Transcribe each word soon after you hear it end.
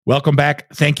Welcome back.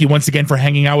 Thank you once again for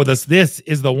hanging out with us. This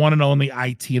is the one and only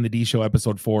IT in the D Show,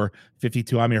 episode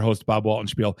 452. I'm your host, Bob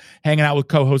Waltenspiel, hanging out with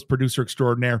co-host, producer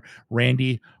extraordinaire,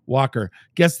 Randy Walker.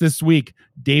 Guest this week,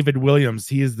 David Williams.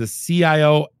 He is the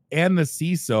CIO and the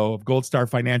CISO of Gold Star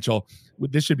Financial.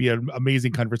 This should be an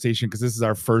amazing conversation because this is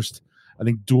our first, I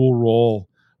think, dual role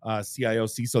CIO,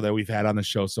 CISO that we've had on the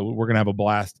show. So we're going to have a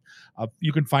blast.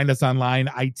 You can find us online,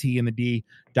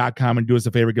 itinthed.com, and do us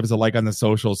a favor, give us a like on the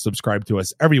socials, subscribe to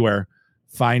us everywhere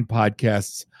fine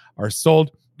podcasts are sold.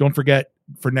 Don't forget,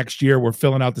 for next year, we're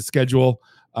filling out the schedule.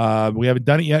 We haven't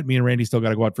done it yet. Me and Randy still got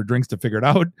to go out for drinks to figure it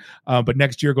out. But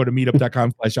next year, go to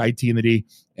meetup.com/itinthed.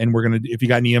 And we're going to, if you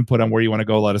got any input on where you want to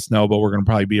go, let us know. But we're going to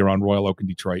probably be around Royal Oak in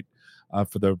Detroit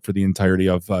for the entirety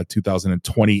of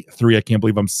 2023. I can't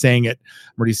believe I'm saying it.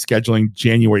 I'm already scheduling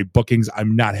January bookings.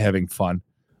 I'm not having fun.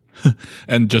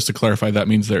 And just to clarify, that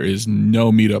means there is no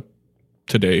meetup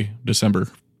today, December.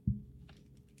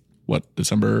 What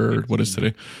is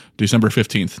today? December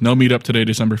 15th. No meetup today,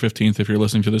 December 15th, if you're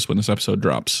listening to this when this episode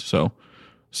drops. So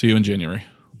see you in January.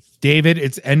 David,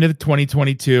 it's end of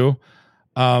 2022.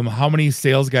 How many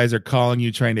sales guys are calling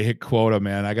you trying to hit quota,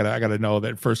 man? I gotta know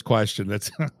that first question.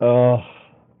 That's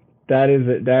that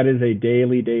is a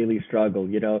daily struggle.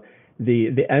 You know,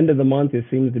 the end of the month, it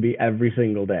seems to be every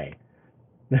single day.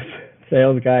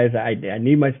 Sales guys, I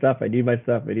need my stuff. I need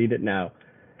it now.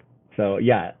 So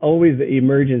yeah, always the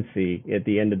emergency at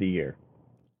the end of the year.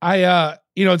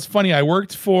 It's funny. I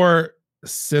worked for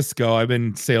Cisco. I've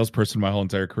been salesperson my whole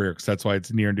entire career because that's why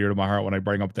it's near and dear to my heart when I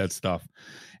bring up that stuff.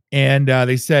 And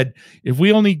they said, if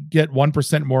we only get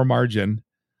 1% more margin,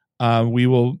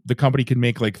 the company can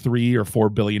make like $3 or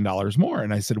 $4 billion more.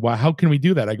 And I said, well, how can we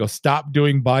do that? I go, stop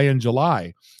doing buy in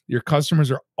July. Your customers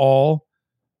are all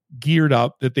geared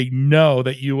up that they know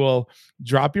that you will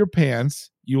drop your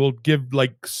pants. You will give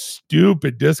like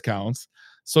stupid discounts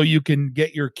so you can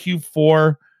get your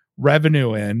Q4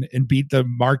 revenue in and beat the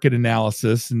market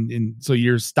analysis. And so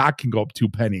your stock can go up 2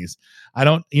 pennies.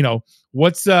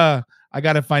 I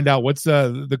got to find out what's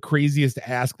the craziest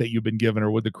ask that you've been given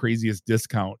or what the craziest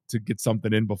discount to get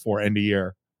something in before end of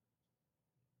year.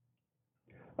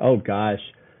 Oh gosh.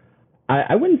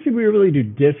 I wouldn't say we really do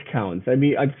discounts. I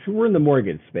mean, we're in the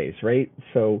mortgage space, right?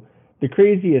 So the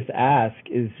craziest ask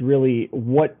is really,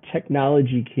 what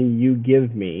technology can you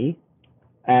give me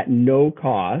at no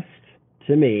cost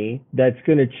to me that's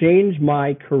going to change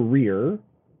my career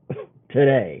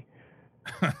today?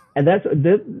 And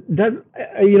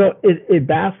it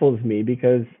baffles me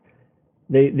because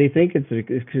they think it's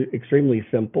an extremely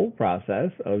simple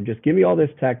process of just give me all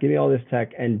this tech,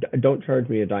 and don't charge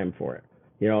me a dime for it.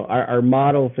 You know, our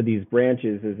model for these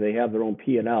branches is they have their own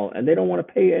P&L and they don't want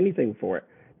to pay anything for it.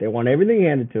 They want everything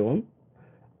handed to them,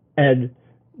 and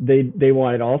they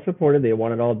want it all supported. They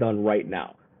want it all done right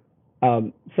now.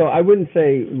 So I wouldn't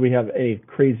say we have any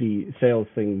crazy sales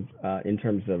things in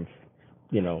terms of,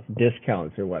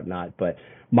 discounts or whatnot. But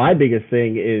my biggest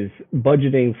thing is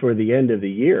budgeting for the end of the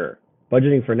year,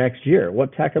 budgeting for next year.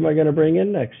 What tech am I going to bring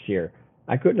in next year?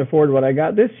 I couldn't afford what I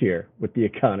got this year with the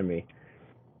economy.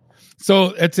 So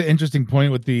that's an interesting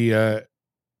point with the,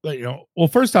 well,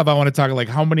 first off, I want to talk like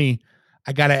how many,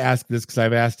 I got to ask this because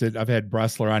I've asked it. I've had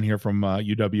Bressler on here from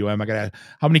UWM. I got to ask,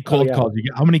 how many cold calls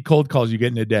you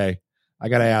get in a day? I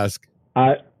got to ask.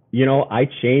 I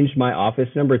changed my office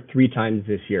number 3 times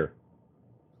this year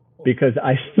because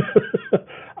I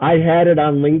had it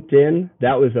on LinkedIn.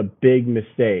 That was a big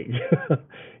mistake.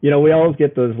 We always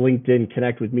get those LinkedIn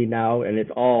connect with me now, and it's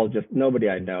all just nobody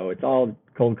I know. It's all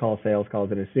cold call sales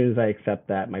calls. And as soon as I accept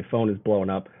that, my phone is blowing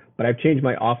up. But I've changed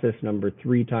my office number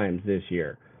 3 times this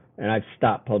year, and I've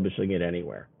stopped publishing it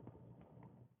anywhere.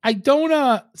 I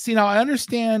don't see now. I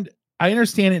understand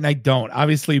it, and I don't.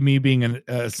 Obviously, me being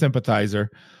a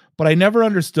sympathizer, but I never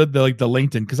understood the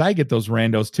LinkedIn, because I get those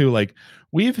randos too. Like,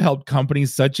 we've helped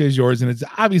companies such as yours, and it's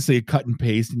obviously a cut and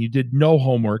paste, and you did no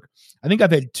homework. I think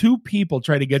I've had 2 people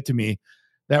try to get to me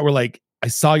that were like, I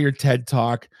saw your TED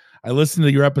talk, I listened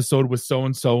to your episode with so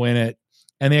and so in it,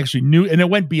 and they actually knew, and it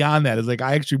went beyond that. It's like,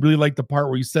 I actually really like the part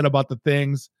where you said about the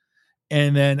things.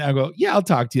 And then I go, yeah, I'll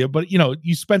talk to you. But,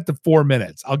 you spent the 4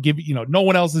 minutes. I'll give you, no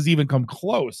one else has even come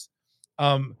close.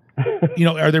 Are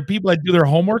there people that do their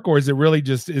homework, or is it really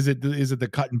just, is it the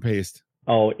cut and paste?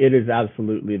 Oh, it is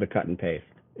absolutely the cut and paste.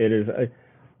 It is.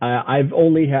 I've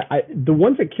only had, the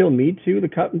ones that kill me too, the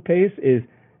cut and paste, is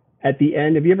at the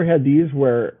end. Have you ever had these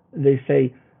where they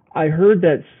say, I heard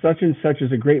that such and such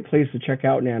is a great place to check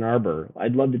out in Ann Arbor.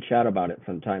 I'd love to chat about it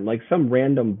sometime. Like some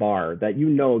random bar that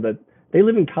that they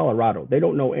live in Colorado. They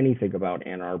don't know anything about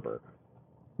Ann Arbor,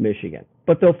 Michigan.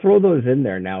 But they'll throw those in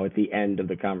there now at the end of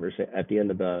the conversation, at the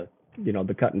end of the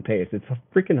the cut and paste. It's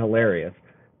freaking hilarious.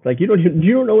 It's like you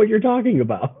don't know what you're talking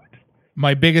about.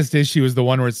 My biggest issue is the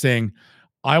one where it's saying,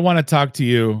 I want to talk to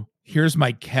you. Here's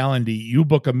my calendar. You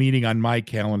book a meeting on my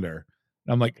calendar.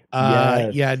 And I'm like,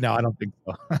 Yes. yeah, no, I don't think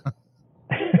so.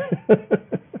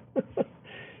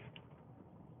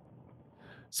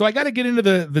 So I got to get into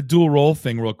the dual role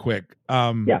thing real quick.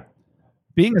 Yeah.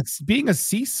 Being a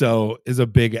CISO is a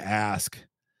big ask.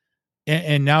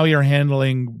 And now you're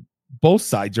handling both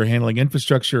sides. You're handling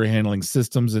infrastructure, you're handling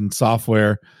systems and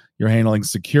software, you're handling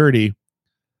security.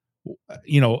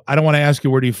 I don't want to ask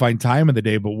you where do you find time in the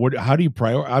day, but how do you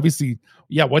obviously,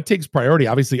 what takes priority?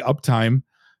 Obviously uptime,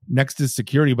 next is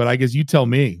security, but I guess you tell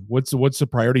me what's the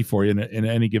priority for you in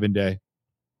any given day?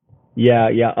 Yeah.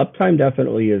 Uptime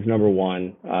definitely is number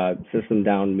one. System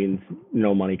down means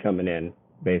no money coming in.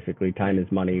 Basically, time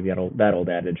is money. That old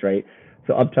adage, right?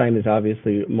 So uptime is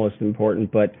obviously most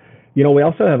important, but we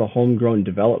also have a homegrown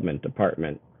development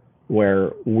department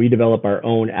where we develop our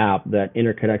own app that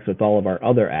interconnects with all of our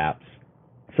other apps.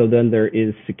 So then there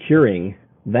is securing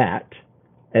that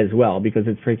as well, because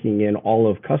it's taking in all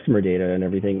of customer data and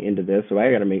everything into this. So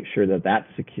I got to make sure that that's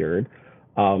secured.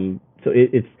 So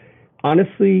it's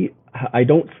honestly, I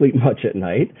don't sleep much at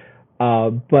night,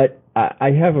 but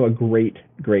I have a great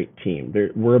team.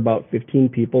 We're about 15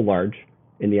 people large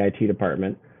in the IT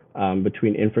department,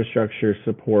 between infrastructure,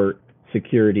 support,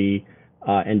 security,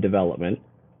 and development.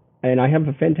 And I have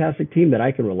a fantastic team that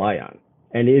I can rely on.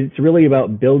 And it's really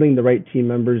about building the right team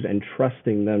members and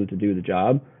trusting them to do the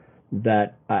job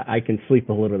that I can sleep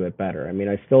a little bit better. I mean,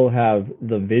 I still have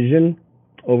the vision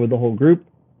over the whole group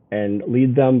and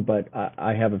lead them, but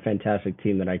I have a fantastic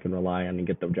team that I can rely on and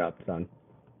get the jobs done.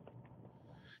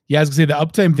 Yeah, I was gonna say the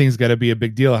uptime thing's got to be a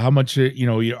big deal. How much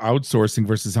you're outsourcing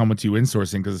versus how much you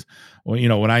insourcing? Because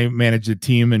when I managed a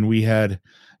team and we had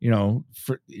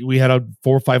we had 400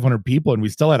 or 500 people and we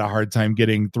still had a hard time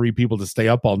getting 3 people to stay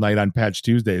up all night on Patch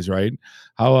Tuesdays, right?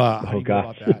 How do you go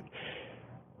about that?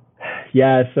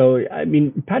 Yeah, so I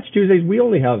mean, Patch Tuesdays, we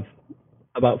only have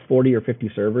about 40 or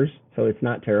 50 servers, so it's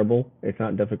not terrible. It's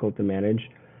not difficult to manage,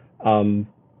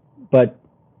 but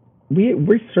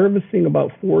we're servicing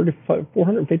about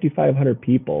 450, 500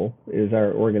 people is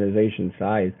our organization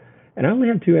size. And I only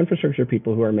have 2 infrastructure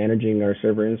people who are managing our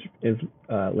server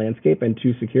landscape and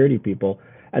 2 security people.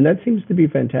 And that seems to be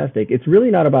fantastic. It's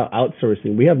really not about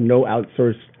outsourcing. We have no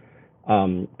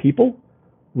outsourced people.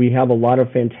 We have a lot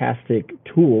of fantastic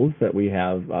tools that we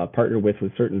have partnered with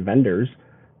certain vendors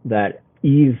that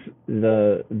ease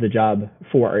the job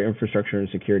for our infrastructure and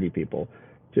security people.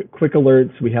 To quick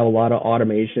alerts, we have a lot of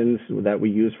automations that we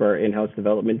use for our in-house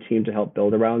development team to help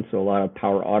build around. So a lot of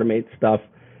Power Automate stuff.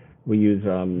 We use,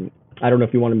 I don't know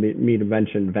if you wanted me to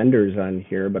mention vendors on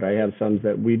here, but I have some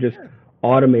that we just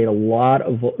automate a lot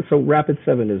of. So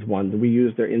Rapid7 is one. We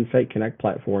use their Insight Connect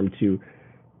platform to,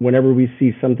 whenever we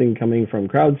see something coming from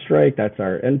CrowdStrike, that's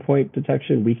our endpoint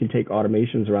detection, we can take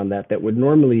automations around that would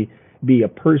normally be a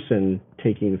person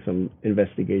taking some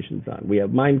investigations on. We have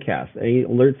Mimecast. Any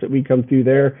alerts that we come through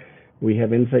there, we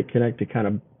have Insight Connect to kind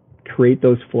of create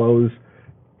those flows,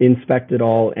 inspect it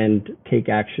all, and take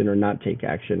action or not take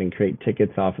action and create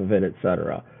tickets off of it,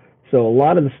 etc. So a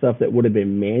lot of the stuff that would have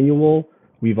been manual,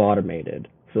 we've automated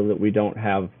so that we don't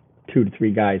have 2 to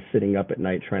 3 guys sitting up at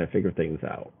night trying to figure things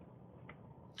out.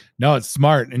 No, it's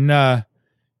smart. And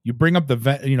you bring up the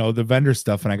vendor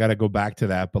stuff, and I got to go back to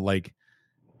that. But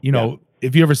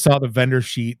if you ever saw the vendor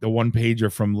sheet, the one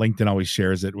pager from LinkedIn always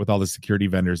shares it with all the security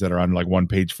vendors that are on one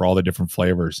page for all the different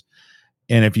flavors.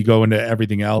 And if you go into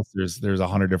everything else, there's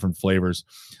 100 different flavors.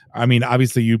 I mean,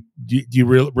 obviously, do you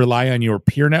rely on your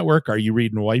peer network? Are you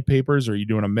reading white papers? Or are you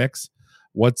doing a mix?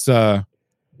 What's your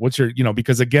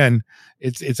because again,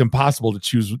 it's impossible to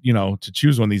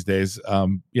choose one these days. How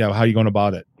are you going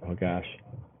about it? Oh gosh.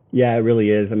 Yeah, it really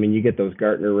is. I mean, you get those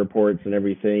Gartner reports and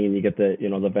everything, and you get the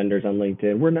vendors on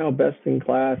LinkedIn. We're now best in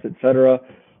class, et cetera.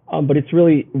 But it's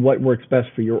really what works best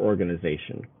for your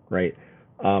organization, right?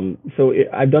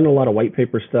 I've done a lot of white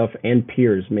paper stuff and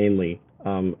peers mainly.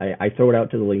 I throw it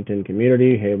out to the LinkedIn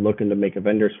community. Hey, I'm looking to make a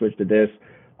vendor switch to this.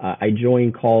 I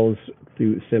join calls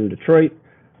through SIM Detroit.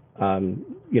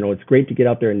 It's great to get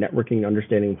out there and networking,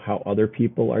 understanding how other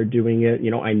people are doing it.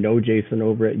 I know Jason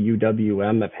over at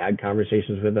UWM. I've had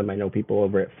conversations with them. I know people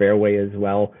over at Fairway as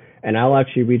well. And I'll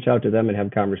actually reach out to them and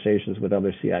have conversations with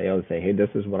other CIOs, say, hey, this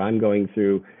is what I'm going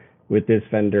through with this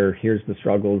vendor. Here's the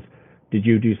struggles. Did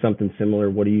you do something similar?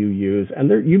 What do you use? And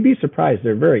you'd be surprised.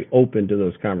 They're very open to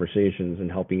those conversations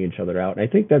and helping each other out. And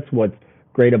I think that's what's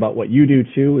great about what you do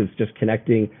too, is just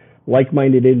connecting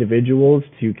like-minded individuals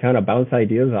to kind of bounce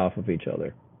ideas off of each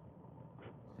other.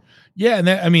 Yeah, and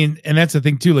that, I mean, and that's the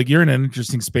thing too. Like you're in an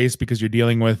interesting space because you're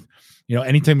dealing with,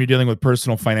 anytime you're dealing with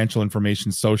personal financial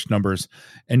information, social numbers,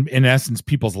 and in essence,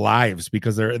 people's lives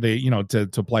because to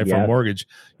apply for a Yes. mortgage,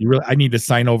 I need to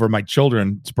sign over my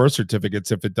children's birth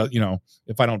certificates if it does,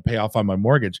 if I don't pay off on my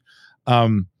mortgage.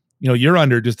 You're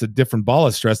under just a different ball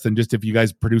of stress than just if you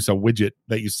guys produce a widget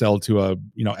that you sell to a,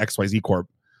 XYZ Corp.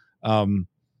 I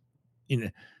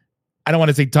don't want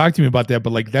to say talk to me about that,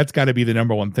 but like that's got to be the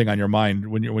number one thing on your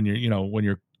mind when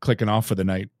you're clicking off for the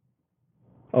night.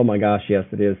 Oh my gosh, yes,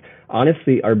 it is.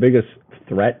 Honestly, our biggest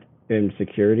threat in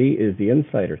security is the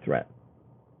insider threat.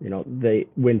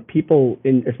 When people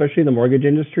especially in the mortgage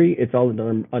industry, it's all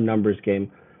a numbers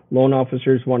game. Loan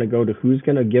officers want to go to who's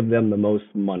going to give them the most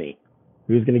money,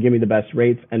 who's going to give me the best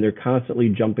rates, and they're constantly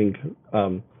jumping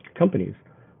companies.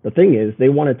 The thing is, they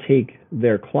want to take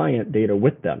their client data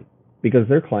with them because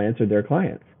their clients are their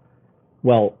clients.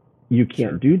 Well, you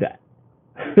can't do that.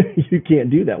 You can't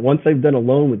do that. Once I've done a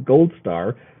loan with Gold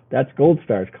Star, that's Gold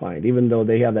Star's client. Even though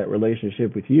they have that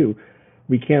relationship with you,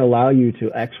 we can't allow you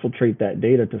to exfiltrate that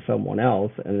data to someone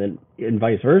else, and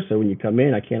vice versa. When you come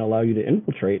in, I can't allow you to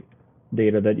infiltrate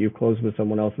data that you've closed with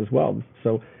someone else as well.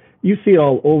 So you see it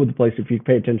all over the place. If you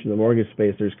pay attention to the mortgage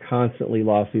space, there's constantly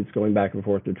lawsuits going back and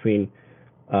forth between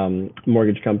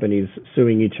mortgage companies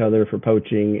suing each other for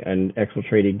poaching and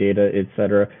exfiltrating data,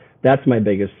 etc. That's my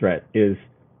biggest threat, is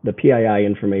the PII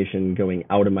information going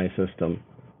out of my system.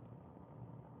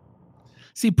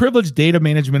 See, privileged data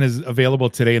management is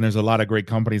available today, and there's a lot of great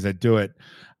companies that do it.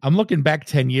 I'm looking back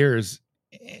 10 years,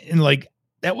 and like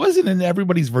that wasn't in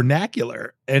everybody's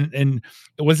vernacular. And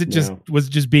was it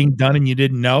just being done and you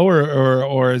didn't know,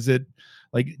 or is it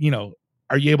like,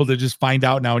 are you able to just find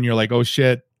out now and you're like, oh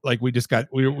shit, like we've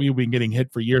been getting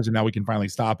hit for years and now we can finally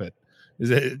stop it? Is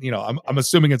it, I'm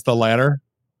assuming it's the latter.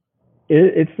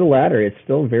 It's the latter. It's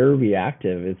still very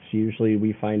reactive. It's usually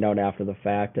we find out after the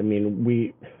fact. I mean,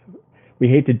 we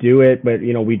hate to do it, but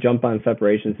we jump on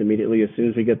separations immediately as soon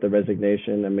as we get the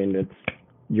resignation. I mean,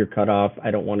 you're cut off. I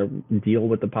don't want to deal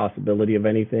with the possibility of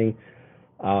anything.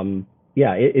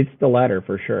 It's the latter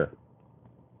for sure.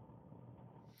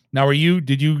 Now,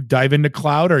 did you dive into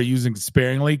cloud or are you using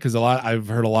sparingly? Because I've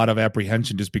heard a lot of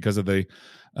apprehension just because of the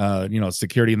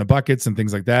security in the buckets and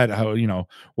things like that. How,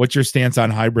 what's your stance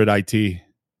on hybrid IT?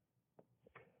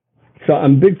 So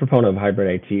I'm a big proponent of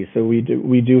hybrid IT. So we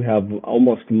do have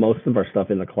almost most of our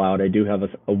stuff in the cloud. I do have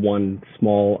a one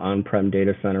small on-prem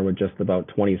data center with just about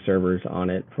 20 servers on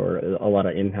it for a lot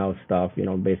of in-house stuff,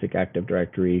 basic Active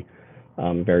Directory,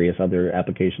 various other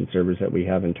application servers that we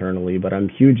have internally. But I'm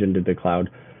huge into the cloud.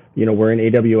 We're in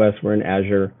AWS, we're in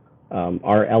Azure.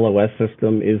 Our LOS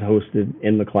system is hosted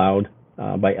in the cloud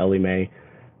by Ellie Mae.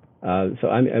 So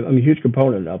I'm a huge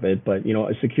component of it, but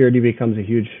security becomes a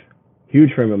huge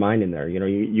frame of mind in there.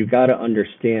 You got to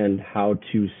understand how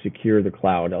to secure the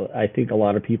cloud. I think a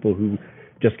lot of people who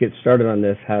just get started on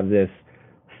this have this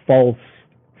false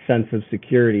sense of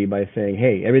security by saying,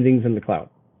 hey, everything's in the cloud,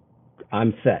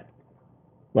 I'm set.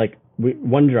 Like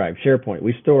OneDrive, SharePoint,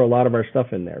 we store a lot of our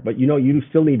stuff in there, but you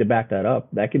still need to back that up.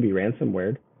 That can be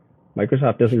ransomware.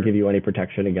 Microsoft doesn't give you any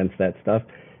protection against that stuff.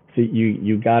 So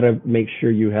you got to make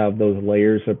sure you have those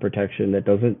layers of protection that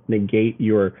doesn't negate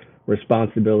your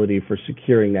responsibility for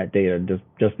securing that data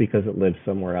just because it lives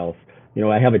somewhere else.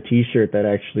 I have a T-shirt that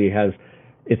actually has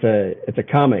it's a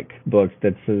comic book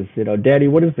that says, Daddy,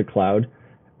 what is the cloud?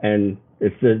 And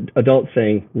it's the adult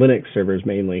saying Linux servers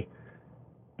mainly,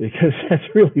 because that's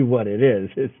really what it is.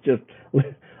 It's just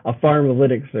a farm of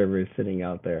Linux servers sitting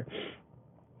out there.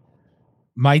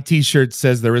 My T-shirt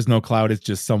says there is no cloud; it's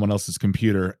just someone else's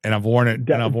computer, and I've worn it.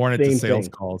 And I've worn it to sales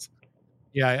calls.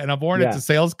 Yeah, and I've worn it to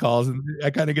sales calls, and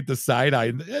I kind of get the side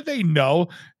eye. They know,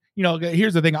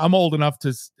 Here's the thing: I'm old enough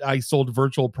I sold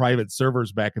virtual private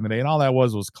servers back in the day, and all that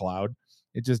was cloud.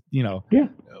 It just,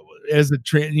 as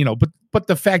a but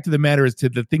the fact of the matter is, to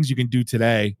the things you can do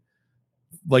today,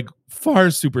 like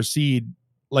far supersede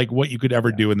like what you could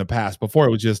ever do in the past. Before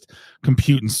it was just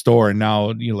compute and store, and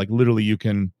now like literally you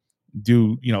can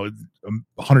do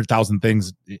 100,000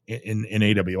 things in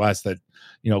AWS that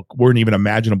weren't even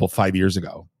imaginable 5 years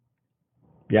ago.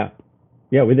 Yeah,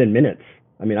 within minutes.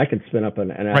 I mean, I could spin up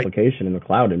an application in the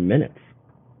cloud in minutes.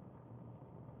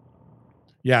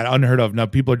 Yeah, unheard of. Now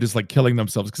people are just like killing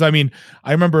themselves, because I mean,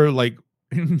 I remember like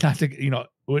not to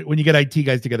when you get IT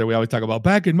guys together, we always talk about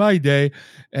back in my day,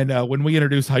 and when we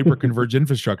introduced hyper-converged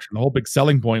infrastructure, the whole big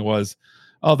selling point was,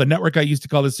 oh, the network guy used to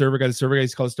call the server guy used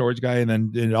to call the storage guy, and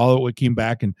then all it came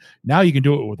back, and now you can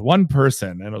do it with one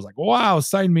person. And I was like, wow,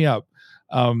 sign me up.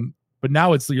 But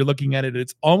now you're looking at it,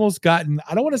 it's almost gotten,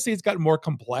 I don't want to say it's gotten more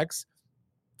complex,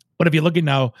 but if you look at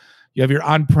now, you have your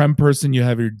on-prem person, you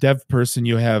have your dev person,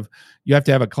 you have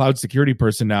to have a cloud security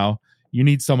person now. You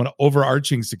need someone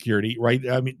overarching security, right?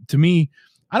 I mean, to me,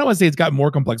 I don't want to say it's got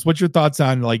more complex. What's your thoughts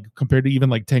on, like, compared to even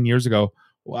like 10 years ago?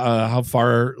 How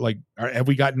far, like, have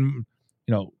we gotten,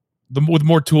 with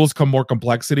more tools come more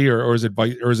complexity, or is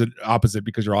it opposite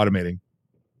because you're automating?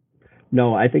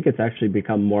 No, I think it's actually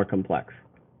become more complex.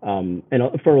 And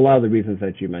for a lot of the reasons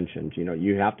that you mentioned,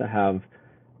 you have to have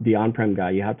the on-prem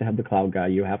guy, you have to have the cloud guy,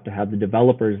 you have to have the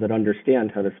developers that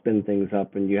understand how to spin things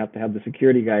up, and you have to have the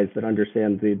security guys that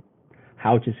understand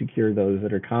how to secure those,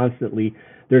 that are constantly,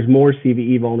 there's more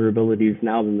CVE vulnerabilities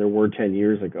now than there were 10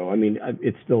 years ago. I mean,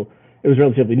 it was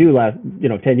relatively new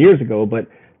 10 years ago, but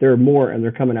there are more, and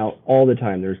they're coming out all the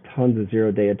time. There's tons of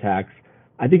zero-day attacks.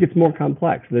 I think it's more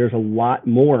complex. There's a lot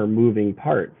more moving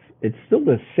parts. It's still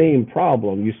the same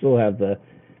problem. You still have the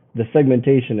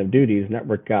segmentation of duties,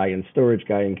 network guy and storage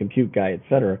guy and compute guy, et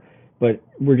cetera, but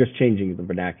we're just changing the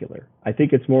vernacular. I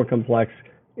think it's more complex.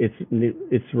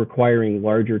 It's requiring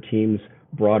larger teams,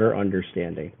 broader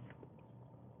understanding.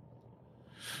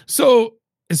 So,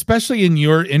 especially in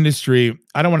your industry,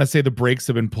 I don't want to say the brakes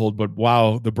have been pulled, but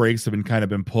wow, the brakes have been kind of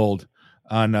been pulled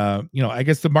on, I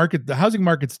guess the housing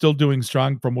market's still doing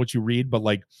strong from what you read, but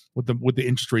like with the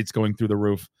interest rates going through the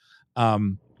roof.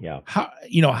 Yeah.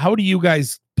 How do you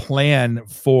guys plan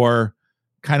for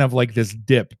kind of like this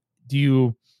dip?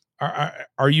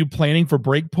 Are you planning for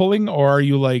brake pulling, or are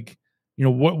you like,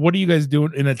 what do you guys do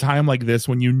in a time like this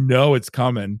when it's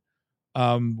coming?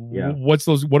 What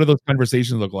do those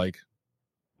conversations look like?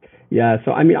 Yeah,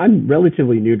 so I mean, I'm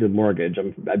relatively new to mortgage.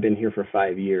 I've been here for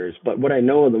 5 years, but what I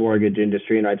know of the mortgage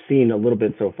industry, and I've seen a little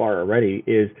bit so far already,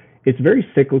 is it's very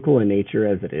cyclical in nature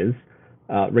as it is.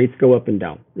 Rates go up and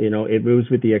down. It moves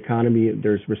with the economy.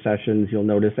 There's recessions. You'll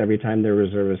notice every time there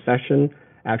is a recession,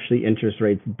 actually interest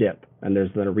rates dip, and there's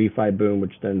then a refi boom,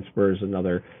 which then spurs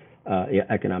another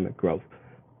economic growth.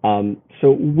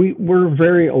 So we're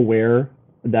very aware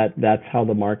that that's how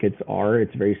the markets are.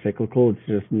 It's very cyclical. It's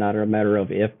just not a matter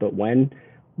of if, but when.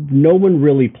 No one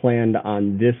really planned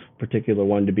on this particular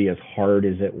one to be as hard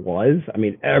as it was. I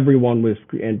mean, everyone was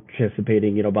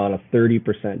anticipating, about a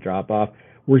 30% drop off.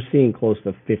 We're seeing close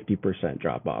to 50%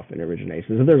 drop off in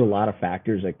origination. So there's a lot of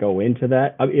factors that go into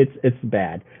that. I mean, it's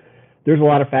bad. There's a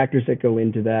lot of factors that go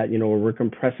into that. We're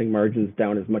compressing margins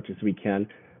down as much as we can.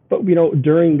 But,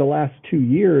 during the last 2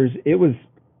 years, it was,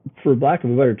 for lack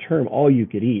of a better term, all you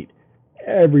could eat.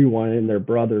 Everyone and their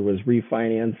brother was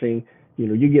refinancing.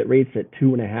 You get rates at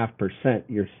 2.5%.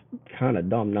 You're kind of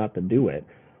dumb not to do it.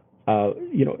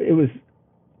 It was,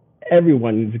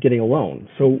 everyone's getting a loan.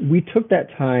 So we took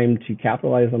that time to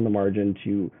capitalize on the margin,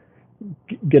 to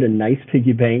get a nice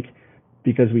piggy bank,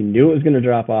 because we knew it was going to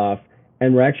drop off.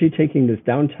 And we're actually taking this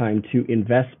downtime to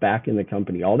invest back in the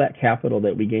company. All that capital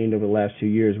that we gained over the last 2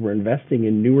 years, we're investing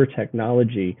in newer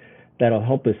technology that'll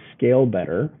help us scale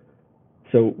better.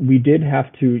 So we did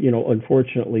have to,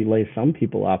 unfortunately lay some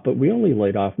people off, but we only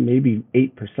laid off maybe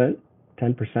 8%,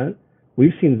 10%.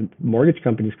 We've seen mortgage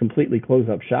companies completely close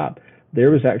up shop. There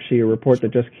was actually a report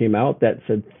that just came out that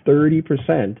said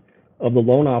 30% of the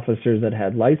loan officers that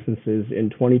had licenses in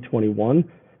 2021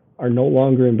 are no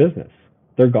longer in business.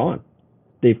 They're gone.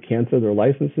 They've canceled their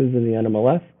licenses in the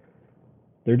NMLS.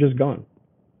 They're just gone.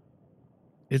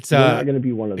 It's We're not going to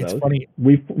be one of those. Funny.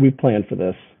 We've planned for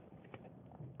this.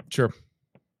 Sure.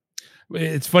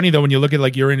 It's funny though, when you look at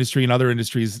like your industry and other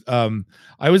industries, I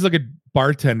always look at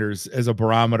bartenders as a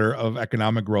barometer of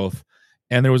economic growth.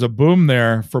 And there was a boom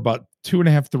there for about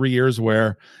 2.5, 3 years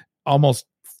where almost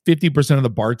 50% of the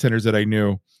bartenders that I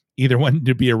knew either went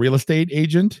to be a real estate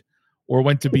agent or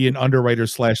went to be an underwriter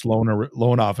 /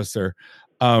 loan officer.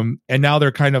 And now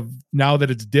they're kind of, now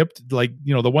that it's dipped, like,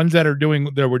 the ones that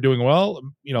were doing well,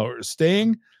 are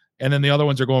staying. And then the other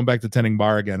ones are going back to tending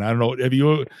bar again. I don't know if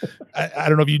you, I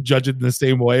don't know if you judge it in the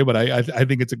same way, but I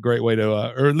think it's a great way to,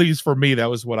 or at least for me,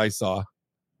 that was what I saw.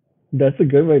 That's a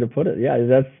good way to put it. Yeah,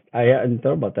 I hadn't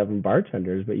thought about that from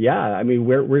bartenders, but yeah, I mean,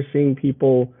 we're seeing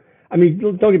people. I mean,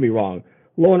 don't get me wrong.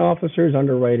 Loan officers,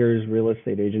 underwriters, real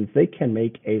estate agents, they can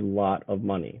make a lot of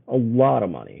money.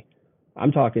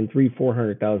 I'm talking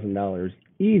 $300,000-$400,000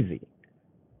 easy.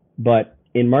 But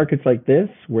in markets like this,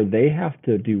 where they have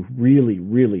to do really,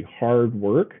 really hard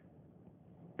work,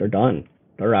 they're done.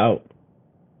 They're out.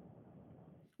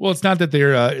 Well, it's not that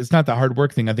it's not the hard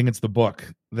work thing. I think it's the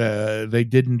book. They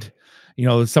didn't,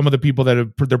 some of the people that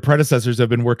have their predecessors have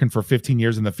been working for 15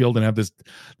 years in the field and have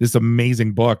this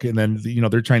amazing book, and then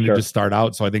they're trying to just start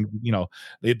out. So I think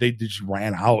they just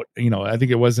ran out. I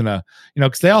think it wasn't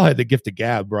because they all had the gift of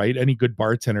gab, right? Any good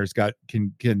bartenders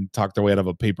can talk their way out of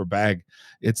a paper bag.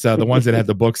 It's the ones that had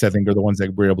the books, I think, are the ones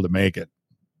that were able to make it.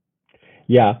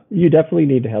 Yeah, you definitely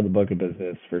need to have the book of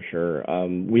business for sure.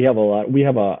 We have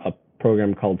a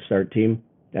program called Start Team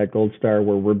at Gold Star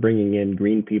where we're bringing in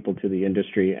green people to the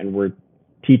industry and we're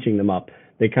teaching them up.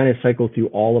 They kind of cycle through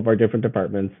all of our different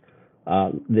departments.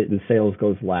 And sales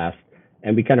goes last,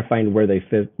 and we kind of find where they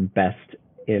fit best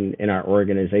in our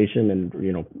organization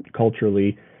and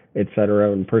culturally, et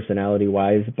cetera, and personality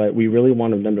wise. But we really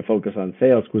wanted them to focus on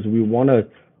sales because we want to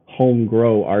home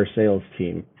grow our sales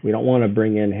team. We don't want to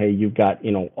bring in, hey, you've got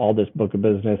all this book of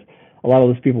business. A lot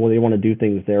of those people, they want to do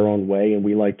things their own way, and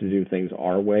we like to do things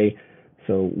our way.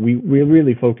 So we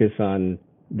really focus on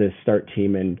this Start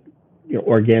Team and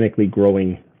organically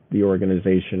growing the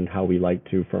organization how we like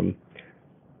to from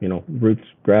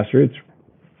grassroots.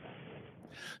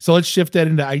 So let's shift that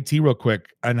into IT real quick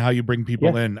on how you bring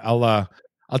people in.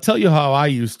 I'll tell you how I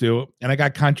used to, and I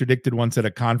got contradicted once at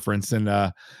a conference, and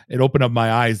it opened up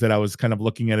my eyes that I was kind of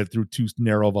looking at it through too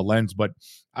narrow of a lens. But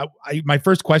my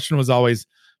first question was always,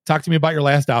 talk to me about your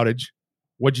last outage.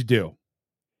 What'd you do?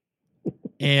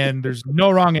 And there's no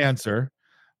wrong answer,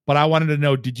 but I wanted to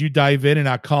know, did you dive in and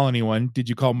not call anyone? Did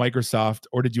you call Microsoft,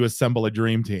 or did you assemble a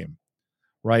dream team?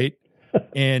 Right?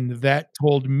 And that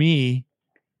told me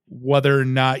whether or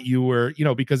not you were,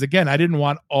 because again, I didn't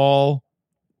want all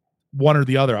one or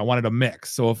the other. I wanted a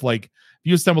mix. So if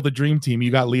you assembled a dream team, you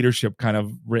got leadership kind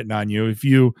of written on you. If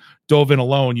you dove in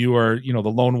alone, you are, the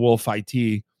lone wolf IT.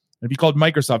 And if you called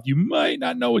Microsoft, you might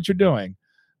not know what you're doing.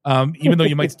 Even though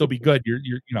you might still be good,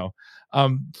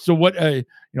 so what, I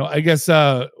guess,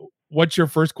 what's your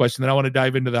first question? Then I want to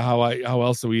dive into the how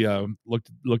else we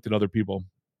looked at other people.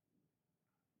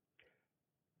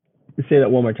 Say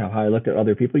that one more time. How I looked at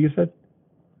other people, you said?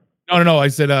 No. I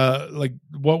said,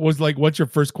 what's your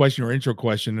first question or intro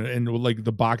question, and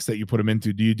the box that you put them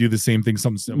into? Do you do the same thing,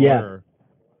 something similar? Yeah, or?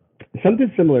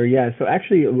 Something similar. Yeah. So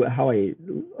actually, how I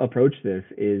approach this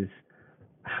is,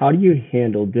 how do you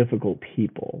handle difficult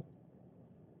people,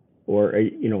 or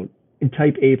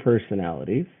type A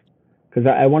personalities? Because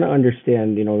I want to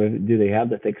understand, do they have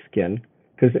the thick skin?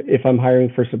 Because if I'm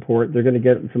hiring for support, they're going to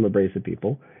get some abrasive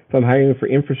people. If I'm hiring for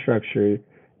infrastructure,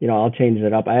 I'll change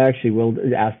that up. I actually will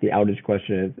ask the outage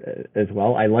question as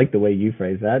well. I like the way you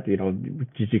phrase that. Did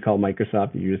you call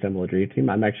Microsoft? Did you assemble a dream team?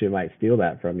 I might steal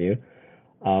that from you.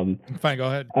 Fine, go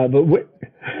ahead. But what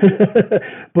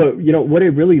I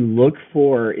really look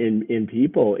for in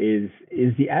people is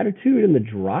the attitude and the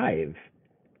drive.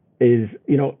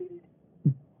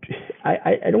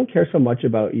 I don't care so much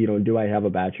about, do I have a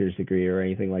bachelor's degree or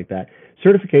anything like that.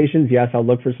 Certifications, yes, I'll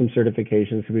look for some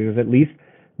certifications because at least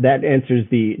that answers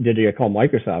the did you call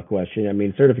Microsoft question. I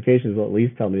mean, certifications will at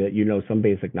least tell me that some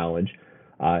basic knowledge,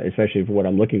 especially for what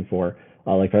I'm looking for.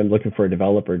 Like if I'm looking for a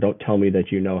developer, don't tell me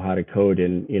that you know how to code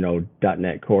in,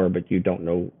 .NET Core, but you don't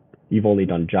know, you've only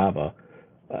done Java.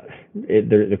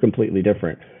 They're completely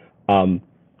different. So,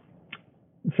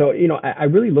 I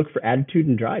really look for attitude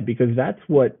and drive because that's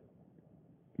what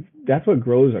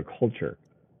grows a culture.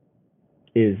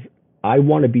 Is I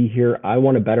want to be here. I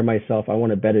want to better myself. I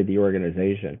want to better the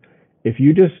organization. If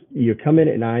you come in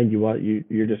at 9,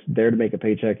 you're just there to make a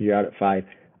paycheck. You're out at 5.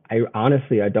 I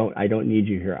don't need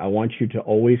you here. I want you to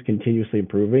always continuously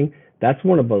improving. That's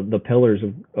one of the pillars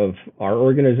of our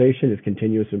organization is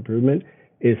continuous improvement.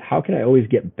 Is how can I always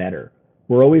get better?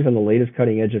 We're always on the latest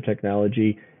cutting edge of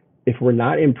technology. If we're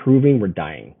not improving, we're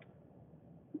dying.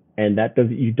 And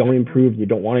you don't improve. You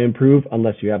don't want to improve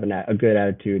unless you have a good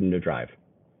attitude and a drive.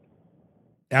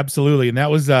 Absolutely. And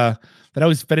that was that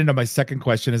always fed into my second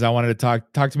question is I wanted to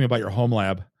talk to me about your home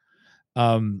lab.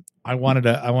 I wanted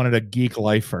a geek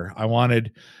lifer. I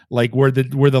wanted where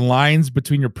the lines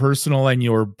between your personal and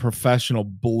your professional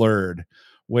blurred,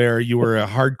 where you were a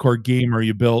hardcore gamer,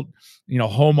 you built,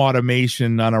 home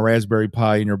automation on a Raspberry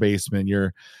Pi in your basement.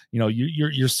 You're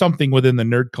something within the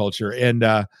nerd culture. And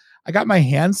I got my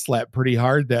hand slapped pretty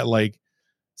hard that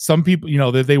some people,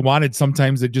 that they wanted,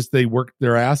 sometimes they worked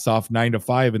their ass off 9 to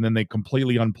 5 and then they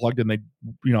completely unplugged and they,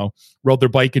 rode their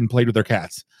bike and played with their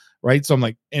cats. Right. So I'm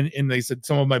like, and they said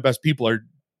some of my best people are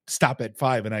stop at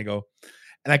 5. And I go,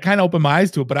 and I kind of opened my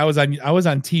eyes to it, but I was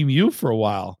on Team U for a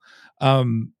while.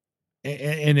 And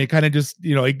it kind of just,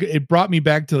 it brought me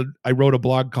back to, I wrote a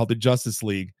blog called the Justice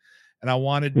League, and I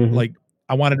wanted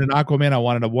I wanted an Aquaman, I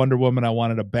wanted a Wonder Woman, I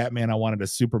wanted a Batman, I wanted a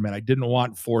Superman. I didn't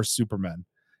want 4 Supermen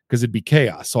because it'd be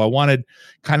chaos. So I wanted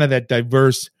kind of that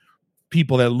diverse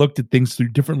people that looked at things through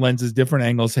different lenses, different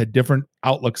angles, had different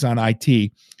outlooks on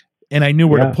IT, and I knew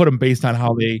where to put them based on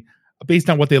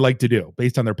what they like to do,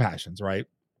 based on their passions, right?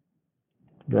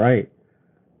 Right.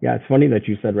 Yeah, it's funny that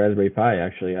you said Raspberry Pi.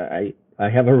 Actually, I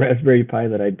have a Raspberry Pi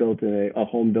that I built in a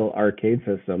home built arcade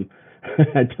system.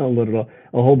 I downloaded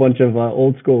a whole bunch of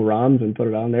old school ROMs and put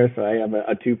it on there. So I have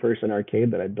a 2-person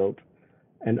arcade that I built.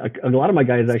 And a lot of my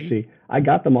guys actually, I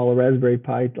got them all a Raspberry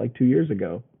Pi like 2 years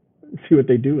ago. See what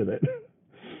they do with it.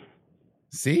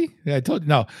 See, yeah, I told you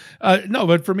no,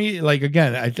 but for me, like,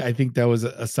 again, I think that was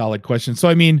a solid question. So,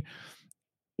 I mean,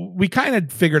 we kind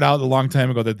of figured out a long time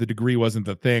ago that the degree wasn't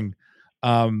the thing.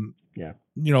 Yeah.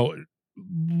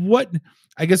 What,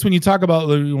 I guess when you talk about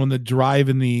when the drive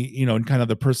and the, and kind of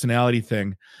the personality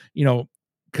thing,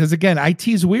 because again, IT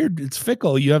is weird. It's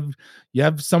fickle. You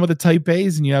have some of the type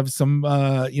A's and you have some,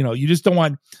 you just don't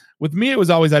want. With me, it was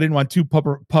always I didn't want 2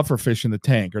 puffer fish in the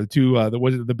tank, or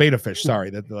the beta fish. Sorry,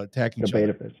 that the attacking the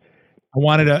beta fish. I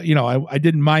wanted I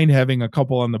didn't mind having a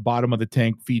couple on the bottom of the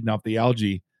tank feeding off the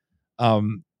algae.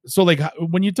 So like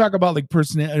when you talk about like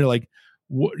personality, like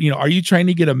are you trying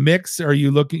to get a mix? Are you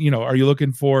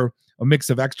looking for a mix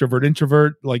of extrovert,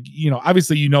 introvert? Like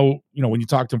obviously when you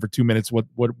talk to them for 2 minutes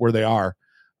where they are.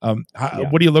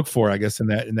 What do you look for? I guess in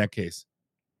that case,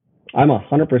 I'm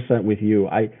 100% with you.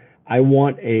 I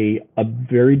want a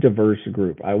very diverse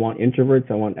group. I want introverts.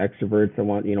 I want extroverts. I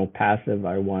want passive.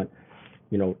 I want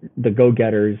the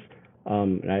go-getters.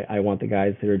 I want the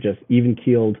guys that are just even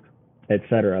keeled,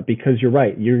 etc. Because you're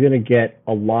right. You're gonna get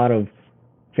a lot of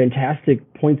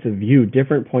fantastic points of view,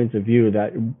 different points of view,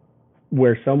 that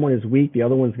where someone is weak, the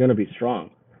other one's gonna be strong.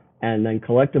 And then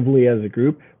collectively as a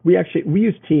group, we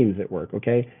use teams at work,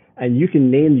 okay? And you can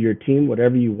name your team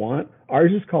whatever you want.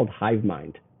 Ours is called Hive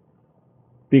Mind,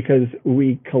 because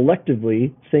we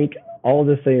collectively think all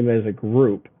the same as a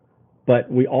group,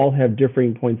 but we all have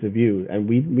differing points of view. And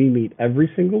we meet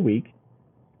every single week,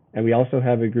 and we also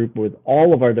have a group with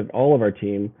all of our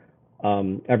team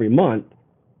every month,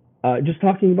 just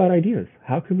talking about ideas.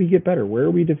 How can we get better? Where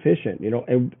are we deficient?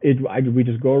 And we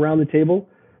just go around the table.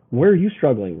 Where are you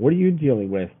struggling? What are you dealing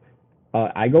with?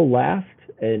 I go last,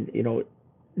 and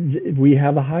we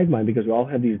have a hive mind because we all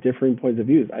have these differing points of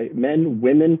views.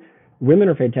 Women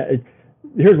are fantastic.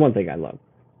 Here's one thing I love.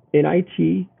 In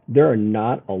IT, there are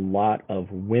not a lot of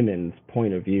women's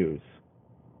point of views,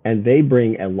 and they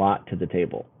bring a lot to the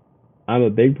table. I'm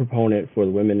a big proponent for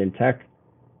the women in tech.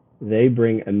 They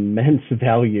bring immense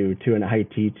value to an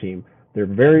IT team. They're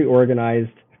very organized.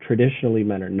 Traditionally,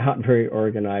 men are not very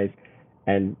organized.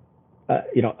 And,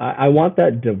 I want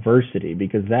that diversity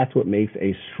because that's what makes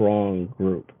a strong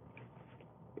group.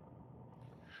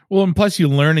 Well, and plus you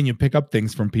learn and you pick up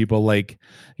things from people like,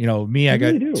 me, I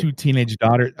got 2 teenage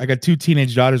daughters. I got 2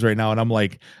 teenage daughters right now. And I'm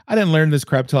like, I didn't learn this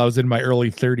crap till I was in my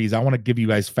early 30s. I want to give you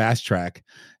guys fast track.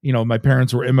 My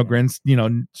parents were immigrants,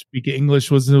 speaking English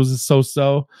was a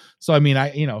so-so. So, I mean,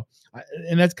 and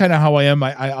that's kind of how I am.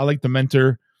 I like to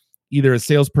mentor either a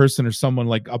salesperson or someone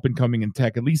like up and coming in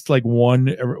tech, at least like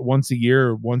once a year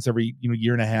or once every,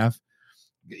 year and a half.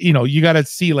 You got to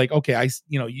see like, okay,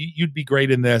 you'd be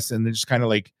great in this. And then just kind of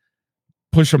like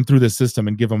push them through the system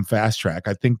and give them fast track.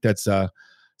 I think that's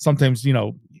sometimes,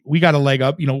 we got a leg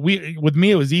up. With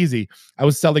me, it was easy. I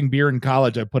was selling beer in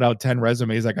college. I put out 10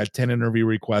 resumes. I got 10 interview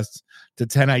requests to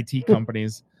 10 IT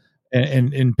companies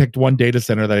and picked one data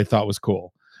center that I thought was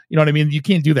cool. You know what I mean? You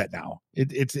can't do that now.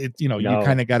 No. You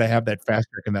kind of got to have that fast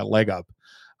track and that leg up.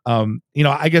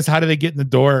 I guess how do they get in the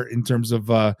door in terms of,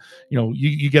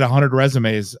 you get 100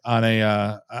 resumes on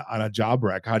a job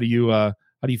rec. How do you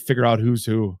figure out who's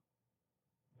who?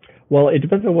 Well, it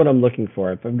depends on what I'm looking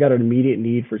for. If I've got an immediate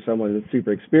need for someone that's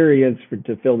super experienced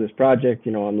to fill this project,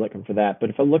 I'm looking for that. But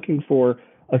if I'm looking for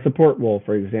a support role,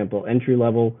 for example, entry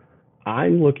level,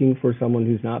 I'm looking for someone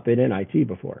who's not been in IT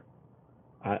before.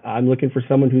 I'm looking for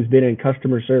someone who's been in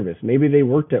customer service. Maybe they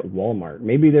worked at Walmart.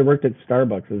 Maybe they worked at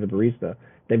Starbucks as a barista.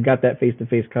 They've got that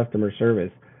face-to-face customer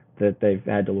service that they've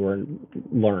had to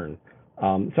learn. So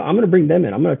I'm going to bring them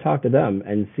in. I'm going to talk to them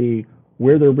and see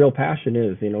where their real passion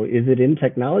is. Is it in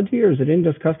technology or is it in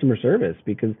just customer service?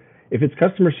 Because if it's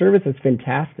customer service, it's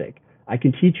fantastic. I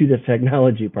can teach you the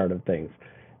technology part of things.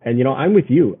 And, I'm with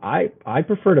you. I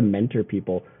prefer to mentor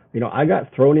people. I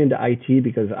got thrown into IT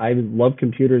because I loved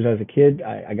computers as a kid.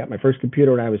 I got my first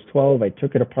computer when I was 12. I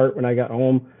took it apart when I got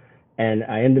home, and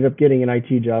I ended up getting an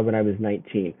IT job when I was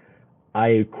 19.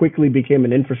 I quickly became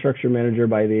an infrastructure manager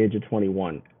by the age of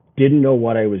 21. Didn't know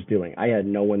what I was doing. I had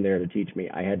no one there to teach me.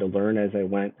 I had to learn as I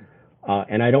went,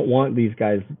 and I don't want these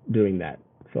guys doing that.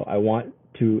 So I want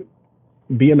to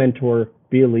be a mentor,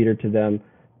 be a leader to them.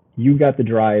 You got the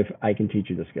drive. I can teach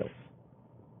you the skills.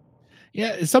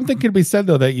 Yeah, something can be said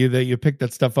though that you picked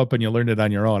that stuff up and you learned it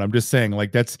on your own. I'm just saying,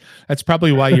 like that's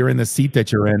probably why you're in the seat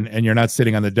that you're in and you're not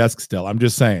sitting on the desk still. I'm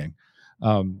just saying.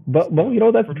 But well, you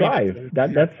know, that's for me, drive.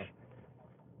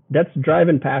 That's drive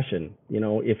and passion. You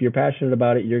know, if you're passionate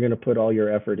about it, you're going to put all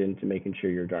your effort into making sure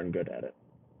you're darn good at it.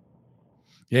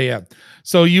 Yeah.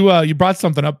 So you brought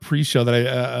something up pre-show that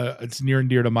I it's near and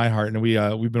dear to my heart, and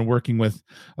we've been working with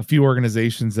a few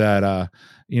organizations that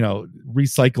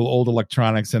recycle old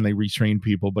electronics and they retrain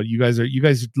people. But you guys are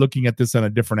looking at this on a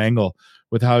different angle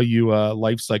with how you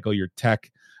life cycle your tech.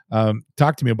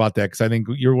 Talk to me about that, because I think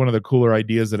you're one of the cooler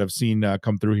ideas that I've seen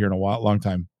come through here in a long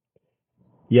time.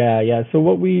 Yeah. So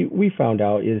what we found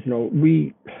out is, you know,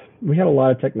 we had a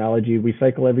lot of technology. We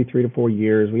cycle every 3 to 4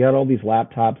 years. We had all these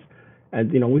laptops,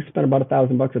 and you know, we spent about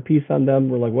 $1,000 a piece on them.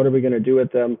 We're like, what are we going to do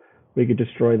with them? We could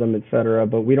destroy them, etc.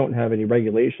 But we don't have any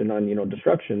regulation on, you know,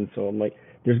 destruction. So I'm like,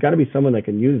 there's got to be someone that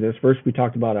can use this. First, we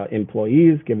talked about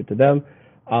employees, give it to them.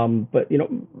 But you know,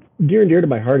 dear and dear to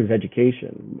my heart is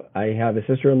education. I have a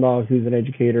sister-in-law who's an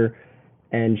educator,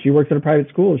 and she works at a private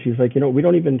school. And she's like, you know, we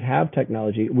don't even have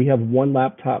technology. We have one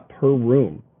laptop per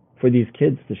room for these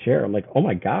kids to share. I'm like, oh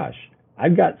my gosh,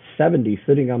 I've got 70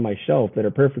 sitting on my shelf that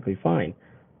are perfectly fine.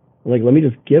 I'm like, let me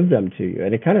just give them to you.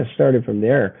 And it kind of started from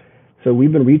there. So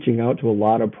we've been reaching out to a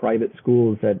lot of private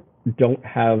schools that don't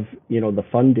have, you know, the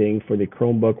funding for the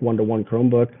Chromebook, one-to-one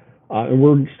Chromebook. And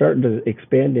we're starting to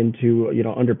expand into, you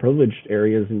know, underprivileged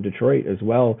areas in Detroit as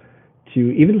well,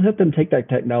 to even let them take that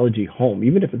technology home,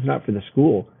 even if it's not for the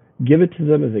school. Give it to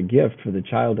them as a gift for the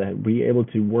child to be able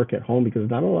to work at home, because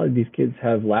not a lot of these kids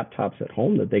have laptops at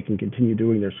home that they can continue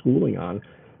doing their schooling on.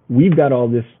 We've got all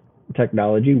this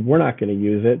technology. We're not going to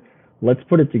use it. Let's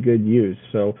put it to good use.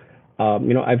 So,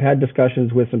 you know, I've had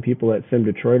discussions with some people at Sim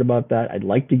Detroit about that. I'd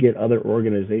like to get other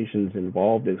organizations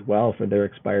involved as well for their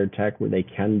expired tech where they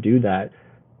can do that.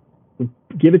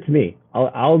 Give it to me.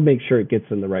 I'll make sure it gets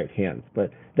in the right hands.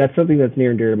 But that's something that's near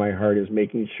and dear to my heart, is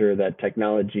making sure that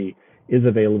technology is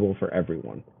available for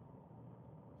everyone.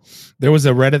 There was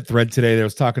a Reddit thread today that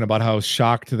was talking about how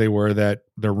shocked they were that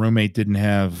their roommate didn't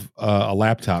have a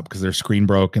laptop because their screen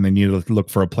broke and they needed to look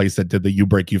for a place that did the you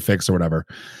break, you fix or whatever.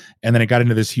 And then it got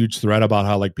into this huge thread about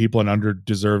how like people in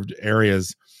underdeserved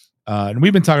areas, and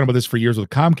we've been talking about this for years with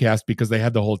Comcast, because they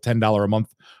had the whole $10 a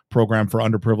month program for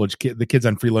underprivileged the kids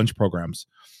on free lunch programs.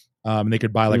 And they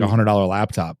could buy like $100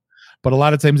 laptop. But a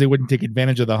lot of times they wouldn't take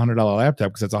advantage of the $100 laptop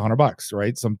because it's $100,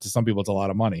 right? To some people, it's a lot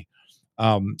of money.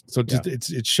 So just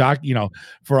it's shock, you know,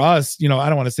 for us, you know, I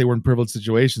don't want to say we're in privileged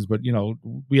situations, but you know,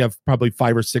 we have probably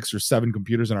 5 or 6 or 7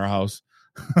 computers in our house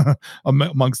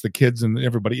amongst the kids and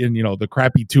everybody, and you know, the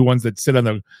crappy 2 ones that sit on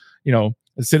the, you know,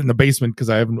 sit in the basement because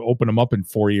I haven't opened them up in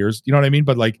 4 years. You know what I mean?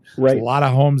 But like a lot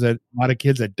of homes a lot of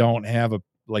kids that don't have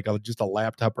just a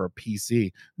laptop or a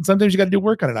PC, and sometimes you got to do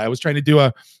work on it. I was trying to do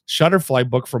a Shutterfly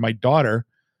book for my daughter,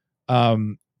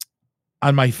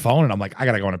 on my phone, and I'm like, I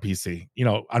gotta go on a PC, you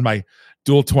know, on my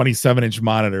dual 27-inch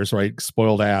monitors, right?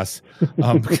 Spoiled ass,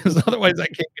 because otherwise I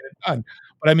can't get it done.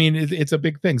 But I mean, it's a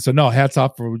big thing. So no, hats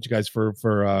off for you guys for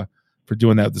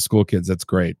doing that with the school kids. That's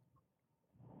great.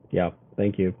 Yeah,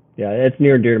 thank you. Yeah, it's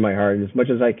near and dear to my heart. As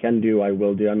much as I can do, I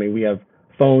will do. I mean, we have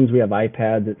phones, we have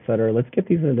iPads, etc. Let's get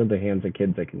these into the hands of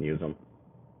kids that can use them.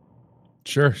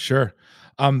 Sure.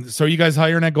 So are you guys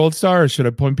hiring at Gold Star, or should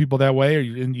I point people that way? Or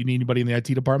you need anybody in the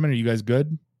IT department? Are you guys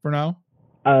good for now?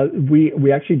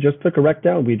 We actually just took a rec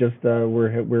down. We just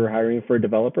we're hiring for a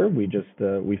developer. We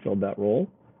filled that role.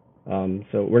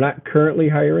 So we're not currently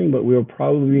hiring, but we'll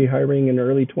probably be hiring in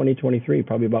early 2023,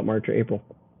 probably about March or April.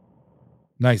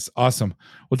 Nice. Awesome.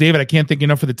 Well, David, I can't thank you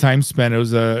enough for the time spent.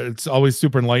 It's always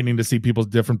super enlightening to see people's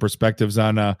different perspectives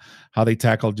on how they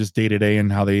tackle just day to day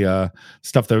and how they the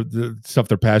stuff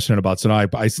they're passionate about. So no,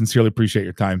 I sincerely appreciate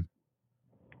your time.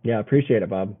 Yeah, appreciate it,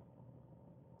 Bob.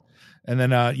 And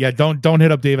then don't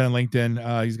hit up David on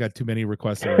LinkedIn. He's got too many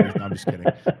requests already. No, I'm just kidding.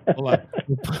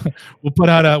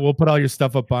 We'll put all your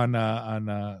stuff up on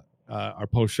our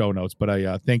post show notes, but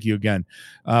I thank you again.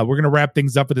 We're going to wrap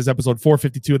things up with this episode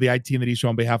 452 of the IT and the D Show.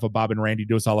 On behalf of Bob and Randy,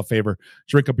 do us all a favor,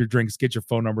 drink up your drinks, get your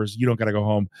phone numbers. You don't got to go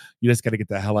home. You just got to get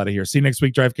the hell out of here. See you next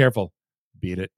week. Drive careful. Beat it.